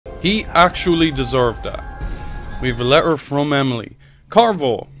He actually deserved that. We have a letter from Emily.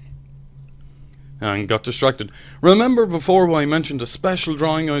 Carvo. And got distracted. Remember before I mentioned a special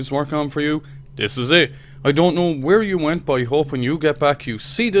drawing I was working on for you? This is it. I don't know where you went, but I hope when you get back you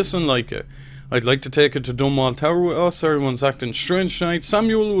see this and like it. I'd like to take it to Dunwall Tower with us. Everyone's acting strange tonight.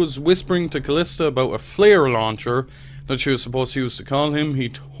 Samuel was whispering to Callista about a flare launcher that she was supposed to use to call him. He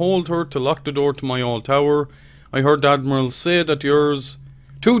told her to lock the door to my old tower. I heard the Admiral say that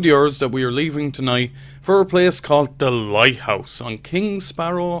that we are leaving tonight for a place called the Lighthouse on King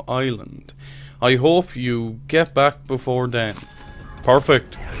Sparrow Island. I hope you get back before then.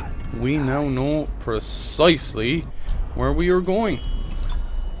 Perfect. We now know precisely where we are going.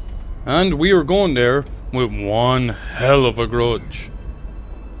 And we are going there with one hell of a grudge.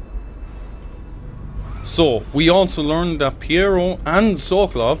 So, we also learned that Piero and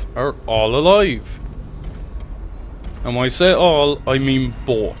Sokolov are all alive. And when I say all, I mean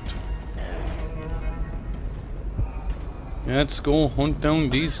both. Let's go hunt down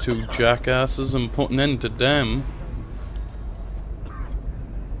these two jackasses and put an end to them.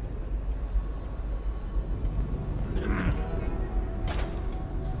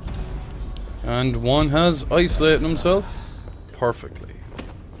 And one has isolated himself perfectly.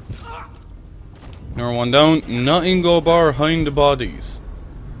 Another one down. Nothing go behind the bodies.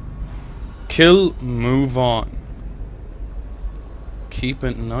 Kill, move on. Keep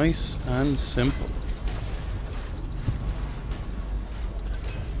it nice and simple.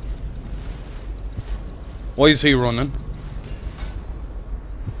 Why is he running?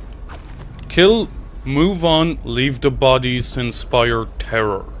 Kill, move on, leave the bodies to inspire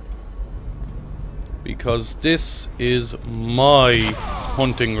terror. Because this is my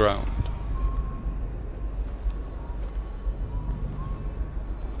hunting ground.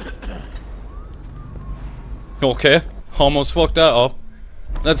 Okay, almost fucked that up.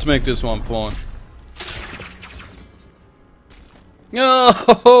 Let's make this one fun.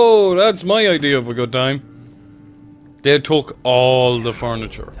 Oh, that's my idea of a good time. They took all the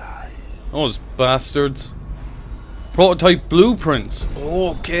furniture. Those bastards. Prototype blueprints.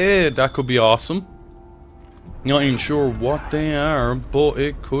 Okay, that could be awesome. Not even sure what they are, but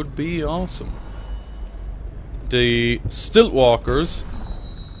it could be awesome. The Stiltwalkers.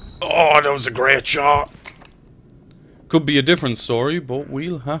 Oh, that was a great shot. Could be a different story, but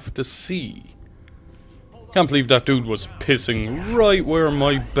we'll have to see. Can't believe that dude was pissing right where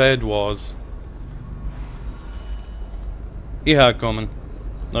my bed was. He had it coming.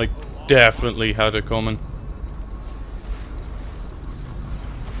 Like, definitely had it coming.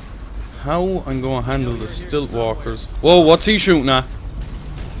 How I'm gonna handle the Stiltwalkers? Whoa, what's he shooting at?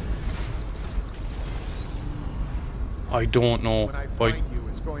 I don't know. When I find you,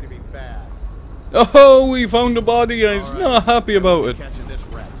 it's going to be bad. Oh, we found a body and he's not happy about it. Catching this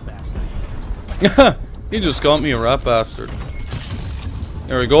rat bastard. He just got me a rat bastard.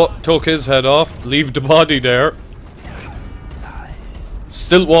 There we go. Took his head off. Leave the body there.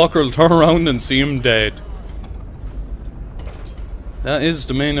 Stiltwalker will turn around and see him dead. That is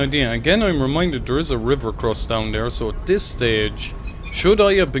the main idea. Again, I'm reminded there is a river cross down there, so at this stage, should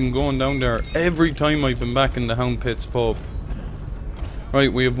I have been going down there every time I've been back in the Hound Pits pub?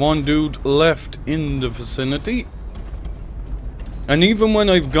 Right, we have one dude left in the vicinity. And even when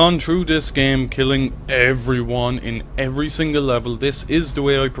I've gone through this game killing everyone in every single level, this is the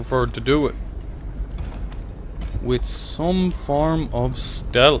way I prefer to do it. With some form of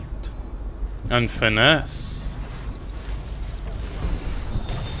stealth and finesse.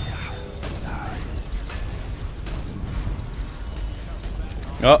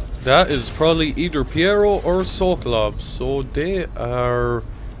 That is probably either Piero or Sokolov, so they are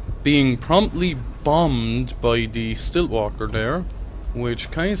being promptly bombed by the Stiltwalker there,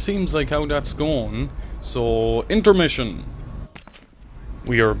 which kind of seems like how that's going. So, intermission.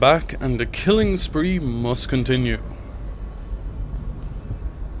 We are back and the killing spree must continue.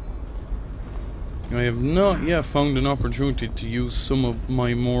 I have not yet found an opportunity to use some of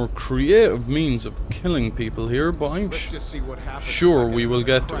my more creative means of killing people here, but I'm sure we will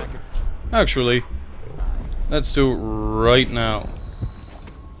get to it. Actually, let's do it right now.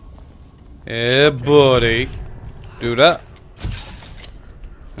 Hey buddy, do that.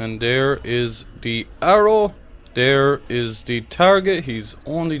 And there is the arrow. There is the target. He's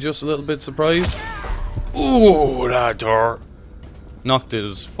only just a little bit surprised. Ooh, that hurt. Knocked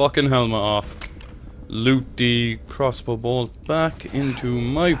his fucking helmet off. Loot the crossbow bolt back into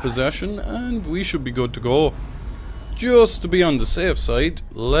my possession and we should be good to go. Just to be on the safe side,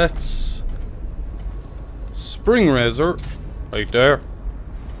 let's spring razor right there.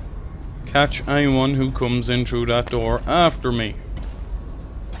 Catch anyone who comes in through that door after me.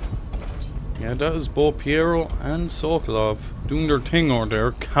 Yeah, that is both Piero and Sokolov doing their thing over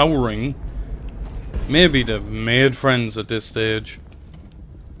there, cowering. Maybe they've made friends at this stage.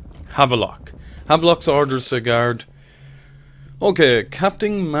 Havelock. Havelock's orders to guard. Okay,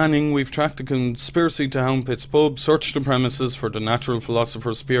 Captain Manning, we've tracked the conspiracy to Hound Pit's pub, searched the premises for the natural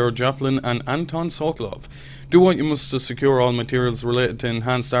philosophers Piero Joplin and Anton Sokolov. Do what you must to secure all materials related to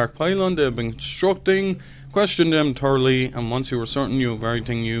enhanced arc pylon they have been constructing. Question them thoroughly, and once you are certain you have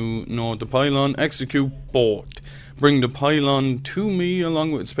everything you know of the pylon, execute both. Bring the pylon to me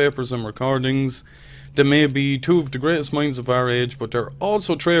along with its papers and recordings. They may be two of the greatest minds of our age, but they're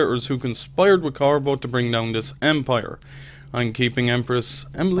also traitors who conspired with Corvo to bring down this empire. I'm keeping Empress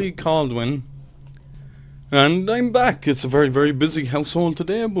Emily Caldwin. And I'm back. It's a very, very busy household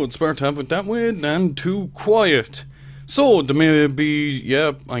today, but it's better to have it that way than too quiet. So, there may be,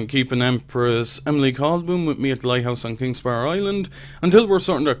 yeah, I'm keeping Empress Emily Caldwin with me at the lighthouse on Kingspar Island until we're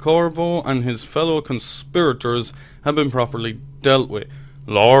certain that Corvo and his fellow conspirators have been properly dealt with.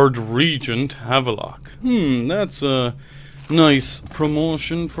 Lord Regent Havelock. That's a nice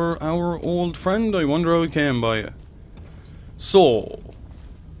promotion for our old friend. I wonder how he came by it. So,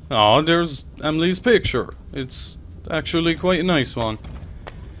 there's Emily's picture. It's actually quite a nice one.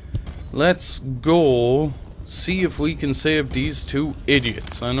 Let's go see if we can save these two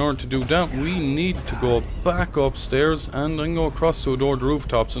idiots. In order to do that, we need to go back upstairs and then go across to the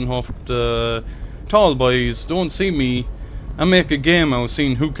rooftops and hope the tall boys don't see me and make a game out of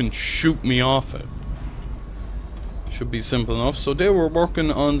seeing who can shoot me off it. Should be simple enough. So they were working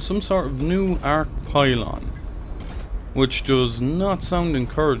on some sort of new arc pylon, which does not sound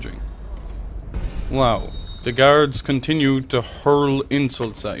encouraging. Wow. The guards continue to hurl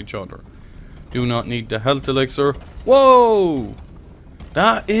insults at each other. Do not need the health elixir. Whoa!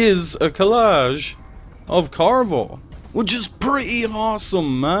 That is a collage of Corvo, which is pretty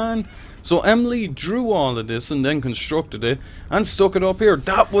awesome, man. So Emily drew all of this and then constructed it and stuck it up here.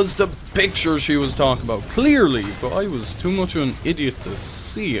 That was the picture she was talking about, clearly, but I was too much of an idiot to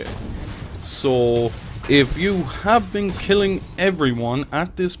see it. So if you have been killing everyone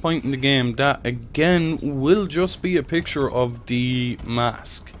at this point in the game, that again will just be a picture of the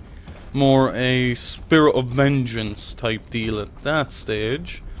mask. More a spirit of vengeance type deal at that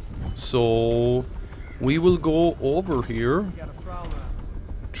stage. So we will go over here,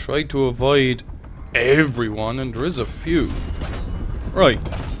 try to avoid everyone, and there is a few. Right,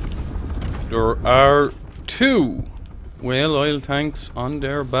 there are two whale oil tanks on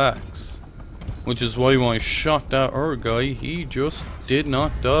their backs, which is why when I shot that other guy, he just did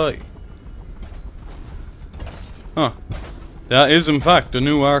not die. Huh. That is in fact the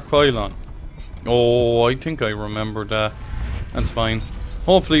new arc pylon. Oh, I think I remember that. That's fine.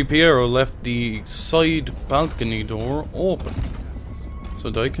 Hopefully Piero left the side balcony door open, so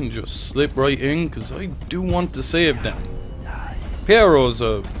that I can just slip right in, because I do want to save them. Piero's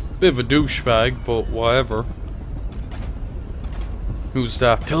a bit of a douchebag, but whatever. Who's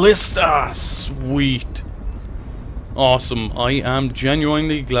that? Callista! Sweet! Awesome. I am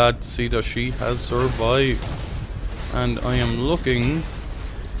genuinely glad to see that she has survived. And I am looking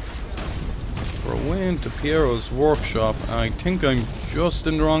for a way into Piero's workshop. I think I'm just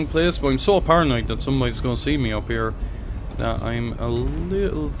in the wrong place, but I'm so paranoid that somebody's going to see me up here that I'm a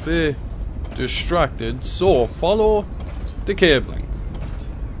little bit distracted. So, follow the cabling.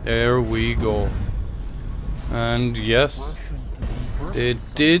 There we go. And yes, they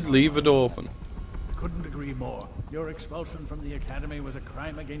did leave it open. Couldn't agree more. Your expulsion from the academy was a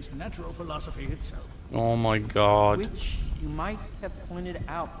crime against natural philosophy itself. Oh my god. Which you might have pointed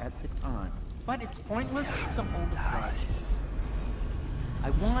out at the time. But it's pointless to hold a grudge. I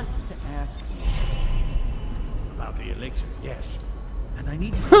want to ask you About the elixir, yes. And I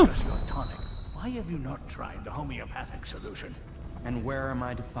need to discuss your tonic. Why have you not tried the homeopathic solution? and where am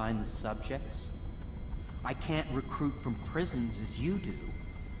I to find the subjects? I can't recruit from prisons as you do.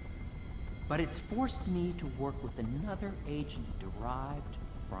 But it's forced me to work with another agent derived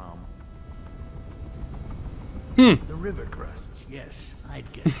from... The river crusts, yes,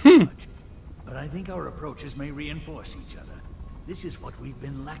 I'd guess as much. But I think our approaches may reinforce each other. This is what we've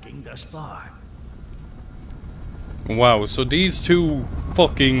been lacking thus far. Wow, so these two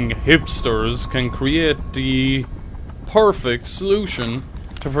fucking hipsters can create the perfect solution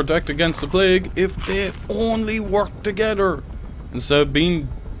to protect against the plague if they only work together instead of being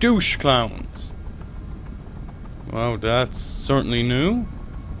douche clowns. Wow, that's certainly new.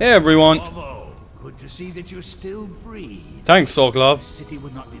 Hey everyone! Bravo! Good to see that you still breathe. Thanks, Sokolov. The city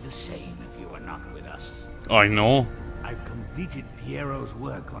would not be the same if you were not with us. I know. I've completed Piero's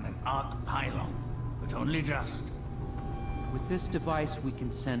work on an arc pylon, but only just. With this device, we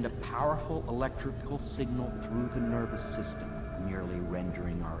can send a powerful electrical signal through the nervous system, nearly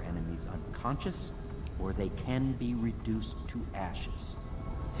rendering our enemies unconscious, or they can be reduced to ashes.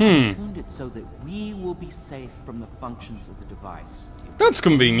 I tuned it so that we will be safe from the functions of the device. That's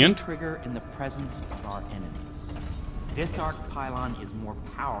convenient. Trigger in the presence of our enemies. This arc pylon is more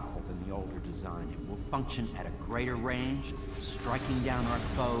powerful than the older design. It will function at a greater range, striking down our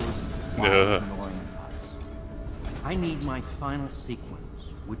foes while ignoring us. I need my final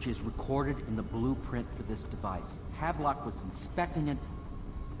sequence, which is recorded in the blueprint for this device. Havelock was inspecting it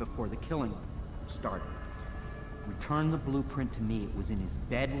before the killing started. Return the blueprint to me. It was in his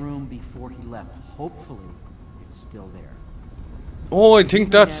bedroom before he left. Hopefully, it's still there. Oh, I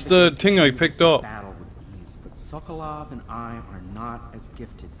think that's the thing I picked up. Battle with ease, but Sokolov and I are not as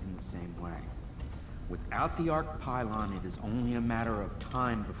gifted in the same way. Without the arc pylon, it is only a matter of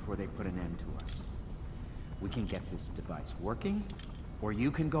time before they put an end to us. We can get this device working, or you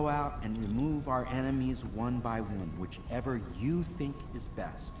can go out and remove our enemies one by one, whichever you think is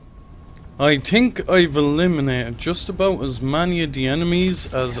best. I think I've eliminated just about as many of the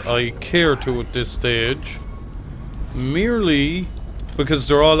enemies as I care to at this stage. Merely because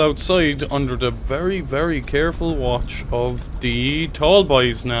they're all outside under the very, very careful watch of the tall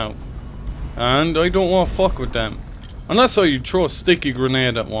boys now. And I don't want to fuck with them. Unless I throw a sticky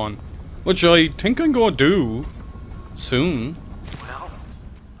grenade at one. Which I think I'm gonna do soon. Well,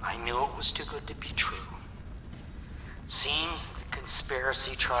 I knew it was too good to be true. Seems the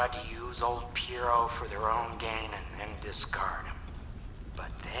conspiracy tried to use old Piero for their own gain and then discard him.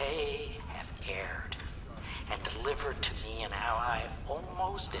 But they have erred and delivered to me an ally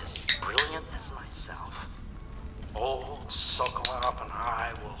almost as brilliant as myself. Old Sokolov and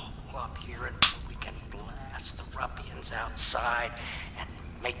I will hold up here until we can blast the ruffians outside and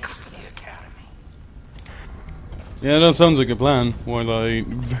make for the academy. Yeah, that sounds like a plan. While I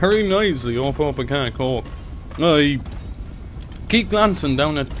very nicely open up a can of Coke, I keep glancing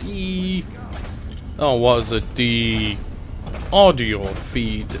down at the... oh, what is it? The audio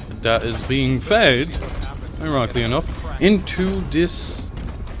feed that is being fed, ironically enough, into this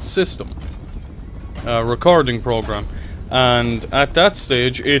system. Recording program. And at that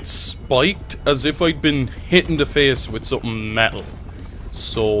stage, it spiked as if I'd been hit in the face with something metal.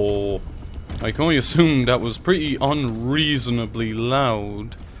 So I can only assume that was pretty unreasonably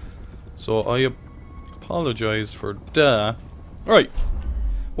loud. So I apologize for that. Right.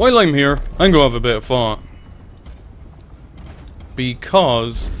 While I'm here, I'm gonna have a bit of fun.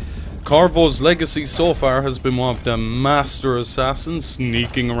 Because Carvo's legacy so far has been one of the master assassins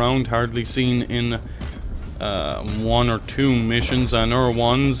sneaking around, hardly seen in one or two missions and other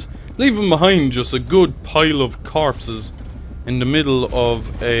ones, leaving behind just a good pile of corpses in the middle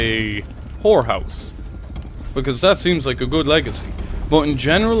of a whorehouse. Because that seems like a good legacy. But in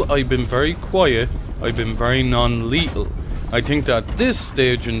general, I've been very quiet, I've been very non-lethal. I think that at this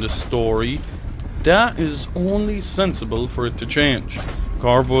stage in the story, that is only sensible for it to change.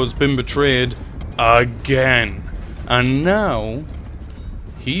 Carvo has been betrayed again. And now,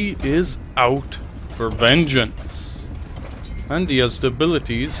 he is out for vengeance. And he has the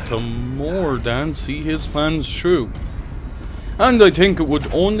abilities to more than see his plans through. And I think it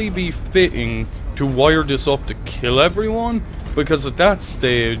would only be fitting to wire this up to kill everyone, because at that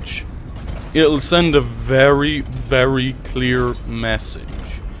stage, it'll send a very, very clear message.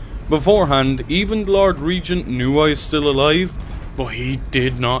 Beforehand, even the Lord Regent knew I was still alive, but he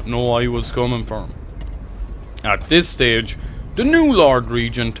did not know I was coming for him. At this stage, the new Lord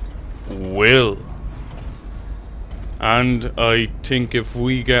Regent will. And I think if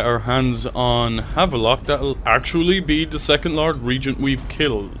we get our hands on Havelock, that'll actually be the second Lord Regent we've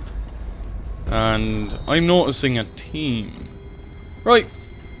killed. And I'm noticing a theme. Right,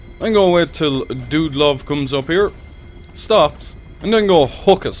 I'm gonna wait till Dude Love comes up here, stops, and then go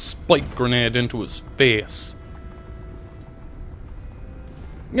hook a spike grenade into his face.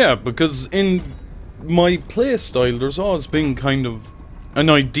 Yeah, because in my playstyle, there's always been kind of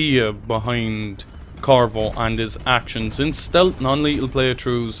an idea behind Carvo and his actions. In stealth, non-lethal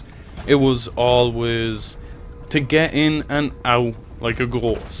playthroughs, it was always to get in and out like a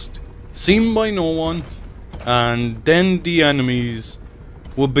ghost, seen by no one, and then the enemies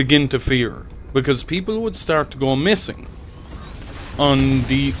would begin to fear, because people would start to go missing. On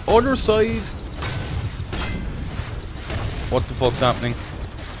the other side... what the fuck's happening?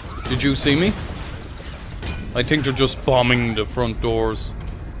 Did you see me? I think they're just bombing the front doors.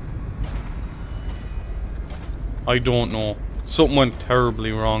 I don't know. Something went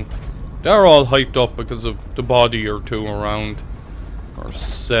terribly wrong. They're all hyped up because of the body or two around. Or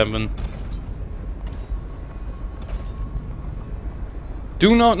 7.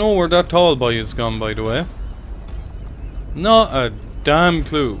 Do not know where that tall boy is gone, by the way. Not a damn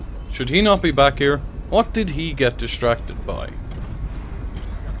clue. Should he not be back here? What did he get distracted by?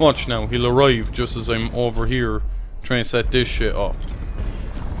 Watch now, he'll arrive just as I'm over here trying to set this shit up.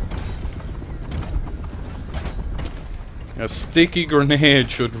 A sticky grenade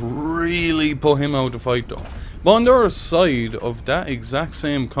should really put him out of the fight though. But on the other side of that exact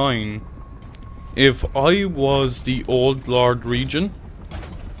same coin, if I was the Old Lord Regent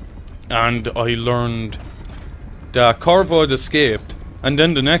and I learned that Corvo had escaped, and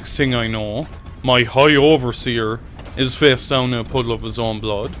then the next thing I know, my High Overseer is face down in a puddle of his own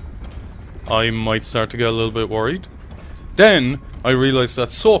blood, I might start to get a little bit worried. Then I realised that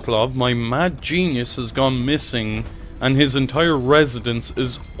Sokolov, my mad genius, has gone missing and his entire residence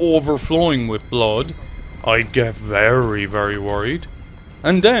is overflowing with blood. I'd get very, very worried.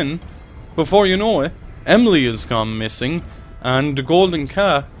 And then, before you know it, Emily has gone missing and the golden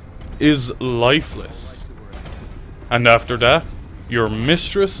cat is lifeless. And after that, your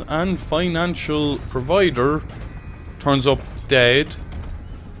mistress and financial provider turns up dead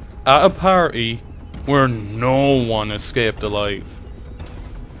at a party where no one escaped alive.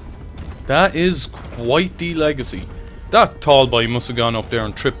 That is quite the legacy. That tall boy must have gone up there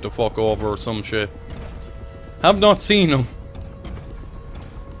and tripped the fuck over or some shit. Have not seen him.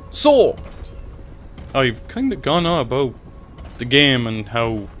 So, I've kind of gone on about the game and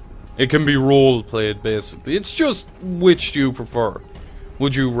how it can be role played basically. It's just which do you prefer?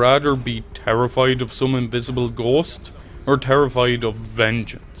 Would you rather be terrified of some invisible ghost or terrified of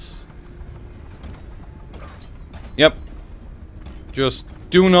vengeance? Yep. Just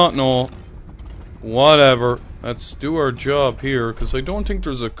do not know. Whatever. Let's do our job here, because I don't think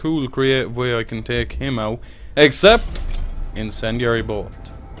there's a cool creative way I can take him out. Except incendiary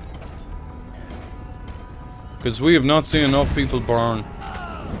bolt. Because we have not seen enough people burn.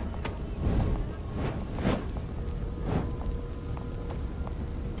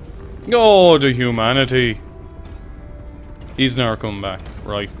 Oh, the humanity. He's never come back.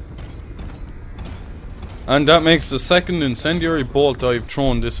 Right. And that makes the second incendiary bolt I've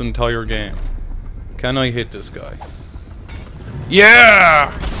thrown this entire game. Can I hit this guy?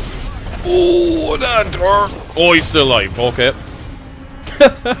 Yeah! Oh, that hurt. Oh, he's still alive. Okay.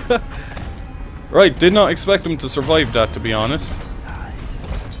 Right, did not expect him to survive that, to be honest.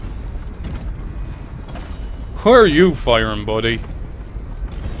 Where are you firing, buddy?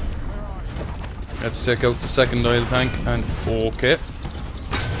 Let's take out the second oil tank and... Okay.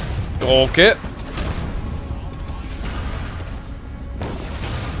 Okay.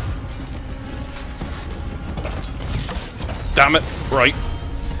 Damn it. Right.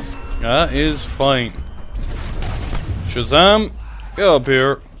 That is fine. Shazam! Get up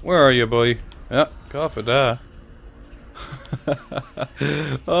here. Where are you, boy? Yeah, cough at that.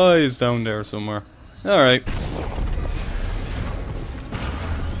 Oh, he's down there somewhere. Alright.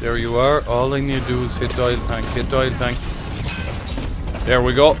 There you are. All I need to do is hit the oil tank. Hit the oil tank. There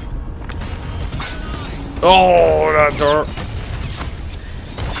we go. Oh, that hurt.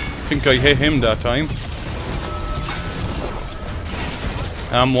 I think I hit him that time.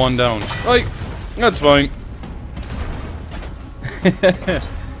 I'm one down. Right. That's fine.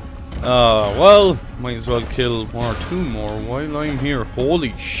 Well, might as well kill one or two more while I'm here.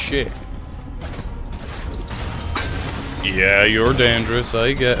 Holy shit. Yeah, you're dangerous.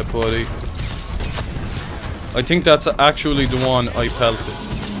 I get it, buddy. I think that's actually the one I pelted.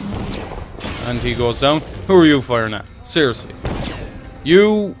 And he goes down. Who are you firing at? Seriously.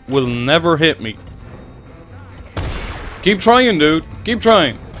 You will never hit me. Keep trying, dude. Keep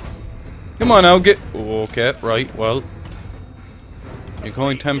trying. Come on now, get... Okay, right, well. You're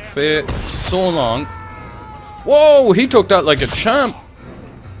going to tempt fate so long. Whoa, he took that like a champ.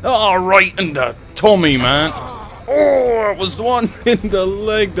 Oh, right in the tummy, man. Oh, it was the one in the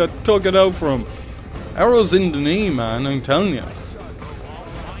leg that took it out from him. Arrows in the knee, man, I'm telling you.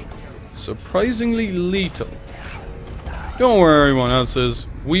 Surprisingly lethal. Don't worry, everyone else is.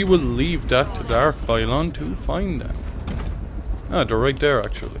 We will leave that to Dark Pylon to find out. Ah, they're right there,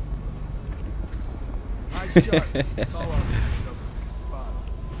 actually.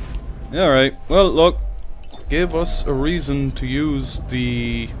 Alright, well, look. Give us a reason to use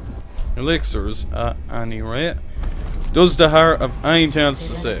the elixirs at any rate. Does the heart have anything else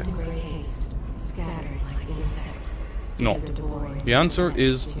to say? No. The answer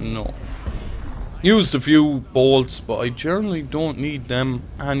is no. Used a few bolts, but I generally don't need them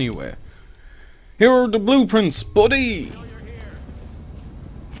anyway. Here are the blueprints, buddy!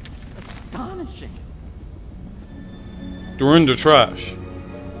 Astonishing. They're in the trash.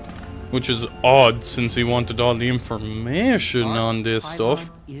 Which is odd, since he wanted all the information Our on this pylon stuff.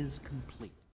 is complete.